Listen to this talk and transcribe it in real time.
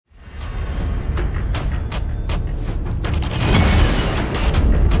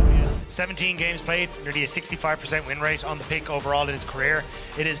17 games played, nearly a 65% win rate on the pick overall in his career.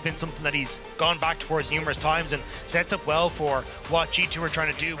 It has been something that he's gone back towards numerous times and sets up well for what G2 are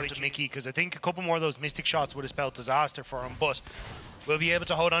trying to do with Miky, because I think a couple more of those Mystic shots would have spelled disaster for him, but we'll be able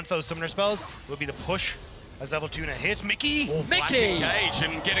to hold on to those summoner spells. Will be the push as level 2 now hits. Miky! Oh, Miky! Engage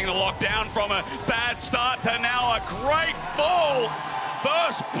and getting the lockdown from a bad start to now a great fall.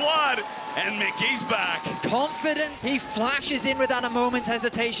 First blood, and Miky's back. Confidence. He flashes in without a moment's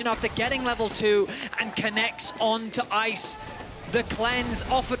hesitation after getting level 2 and connects onto Ice. The cleanse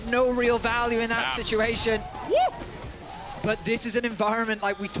offered no real value in that situation. Woo! But this is an environment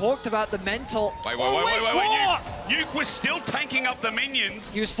like we talked about, the mental. Wait. Yike was still tanking up the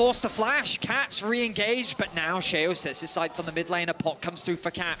minions. He was forced to flash. Caps re-engaged, but now Sheo sets his sights on the mid lane. A pot comes through for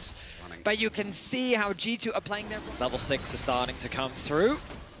Caps. But you can see how G2 are playing their... Level 6 is starting to come through,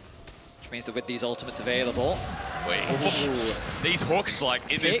 which means that with these ultimates available... These hooks,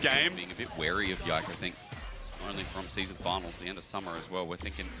 like, in this game... Being a bit wary of Yike, I think. Not only from season finals, the end of summer as well. We're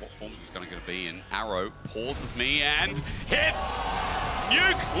thinking what forms it's going to be in. Arrow pauses me and hits!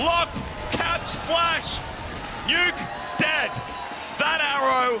 Nuke locked! Caps flash! Nuke dead! That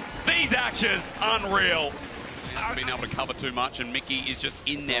arrow, these Ashes, unreal. Hasn't been able to cover too much, and Miky is just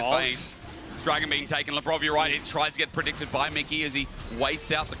in their face. Dragon being taken. Labrov, you're right. It tries to get predicted by Miky as he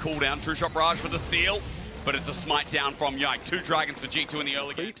waits out the cooldown. True shot barrage for the steal, but it's a smite down from Yike. 2 dragons for G2 in the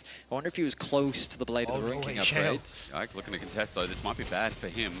early games. I wonder if he was close to the Blade of the Ruin King upgrades. Yike looking to contest, though. This might be bad for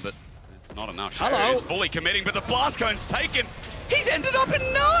him, but it's not enough. Hello. Is fully committing, but the blast cone's taken. He's ended up in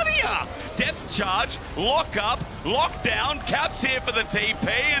Narnia. Depth charge, lock up, lock down. Caps here for the TP,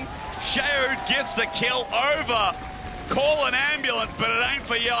 and Sheo gets the kill over. Call an ambulance, but it ain't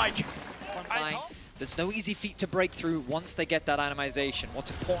for Yike. There's no easy feat to break through once they get that itemization. What's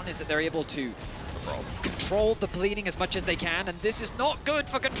important is that they're able to control the bleeding as much as they can, and this is not good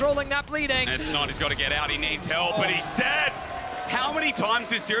for controlling that bleeding. It's not. He's got to get out. He needs help, but he's dead. How many times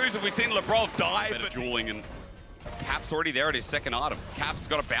this series have we seen Labrov die? But dueling, and Cap's already there at his second item. Cap's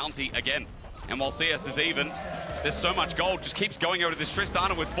got a bounty again. And while CS is even, there's so much gold, just keeps going over to this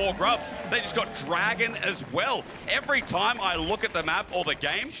Tristana with 4 grubs. They just got Dragon as well. Every time I look at the map or the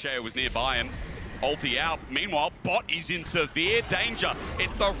game, Sheo was nearby and ulti out. Meanwhile, bot is in severe danger.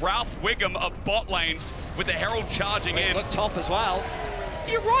 It's the Ralph Wiggum of bot lane with the Herald charging in. Look top as well.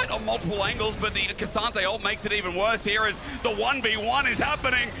 You're right on multiple angles, but the Ksante ult makes it even worse here as the 1v1 is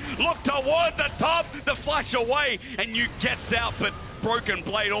happening. Look towards the top, the flash away, and Nuke gets out, but Broken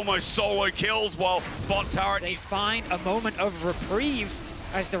Blade almost solo kills while bot turret... They find a moment of reprieve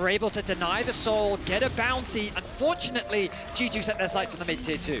as they're able to deny the soul, get a bounty. Unfortunately, G2 set their sights on the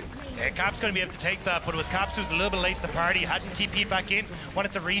mid-tier 2. Yeah, Cap's going to be able to take that, but it was Caps who was a little bit late to the party, hadn't TP'd back in,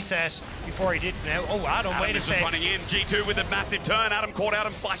 wanted to reset before he did now. Oh, Adam, wait a sec. Running in, G2 with a massive turn. Adam caught out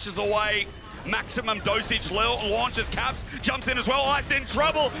and flashes away. Maximum dosage launches Caps, jumps in as well. Ice in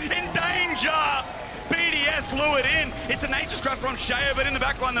trouble, in danger! BDS lured in. It's a nature scrap from Sheo, but in the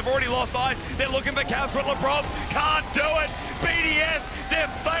backline they've already lost Ice. They're looking for Caps, but Labrov can't do it. BDS, they're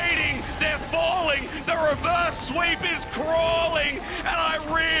fading, they're falling. The reverse sweep is crawling, and I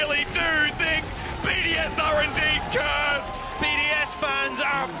really do think BDS are indeed cursed. BDS fans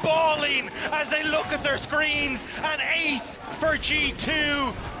are bawling as they look at their screens. An ace for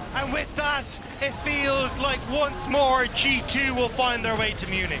G2. And with that, it feels like once more G2 will find their way to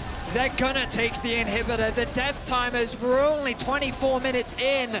Munich. They're gonna take the inhibitor. The death timers were only 24 minutes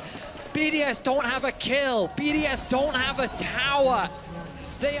in. BDS don't have a kill. BDS don't have a tower.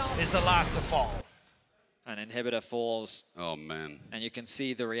 They are... Is the last to fall. An inhibitor falls. Oh, man. And you can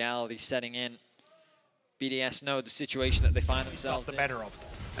see the reality setting in. BDS know the situation that they find themselves in. The better of them.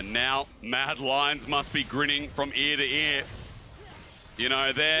 And now, Mad Lions must be grinning from ear to ear. You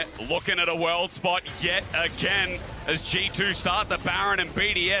know, they're looking at a world spot yet again as G2 start the Baron, and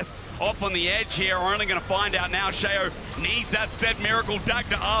BDS off on the edge here. We're only going to find out now. Sheo needs that said miracle.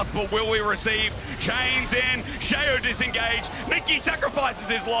 Dagda asks, but will we receive? Chains in. Sheo disengaged. Miky sacrifices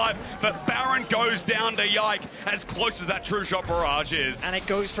his life, but Baron goes down to Yike as close as that true shot barrage is. And it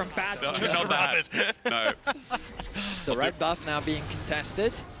goes from bad to good. Not bad. No. The red buff now being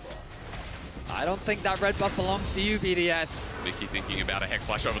contested. I don't think that red buff belongs to you, BDS. Miky thinking about a Hex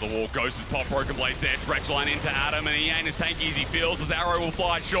Flash over the wall. Goes to pop Broken Blade's there. Dredge line into Adam, and he ain't as tanky as he feels as Arrow will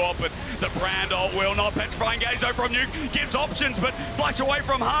fly short, but the Brand ult will not. Petrifying Gaze though from Nuke gives options, but flash away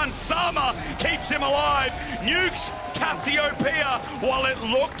from Hans. Sama keeps him alive. Nuke's Cassiopeia, while it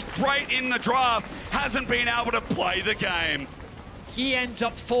looked great in the draft, hasn't been able to play the game. He ends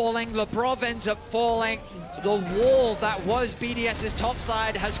up falling, Labrov ends up falling. The wall that was BDS's top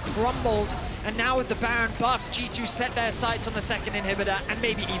side has crumbled, and now with the Baron buff, G2 set their sights on the second inhibitor and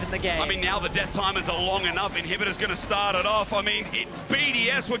maybe even the game. I mean, now the death timers are long enough. Inhibitor's going to start it off. I mean,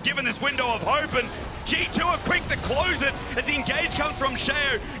 BDS were given this window of hope, and G2 are quick to close it as the engage comes from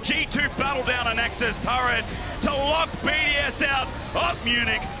Sheo. G2 battle down an access turret to lock BDS out of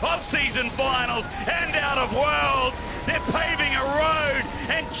Munich, of season finals, and out of Worlds. They're paving a road,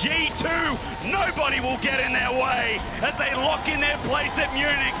 and G2, nobody will get in their way as they lock in their place at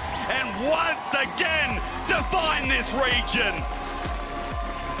Munich and once again define this region.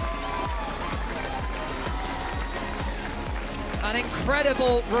 An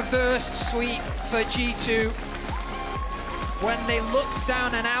incredible reverse sweep for G2. When they looked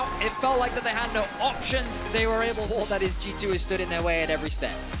down and out, it felt like that they had no options. They were able to, that is, G2 has stood in their way at every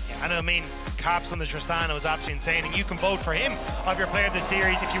step. And I mean, Caps on the Tristana was absolutely insane, and you can vote for him of your player of the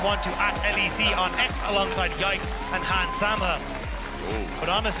series if you want to at LEC on X alongside Yike and Han Sama. But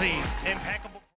honestly, impeccable.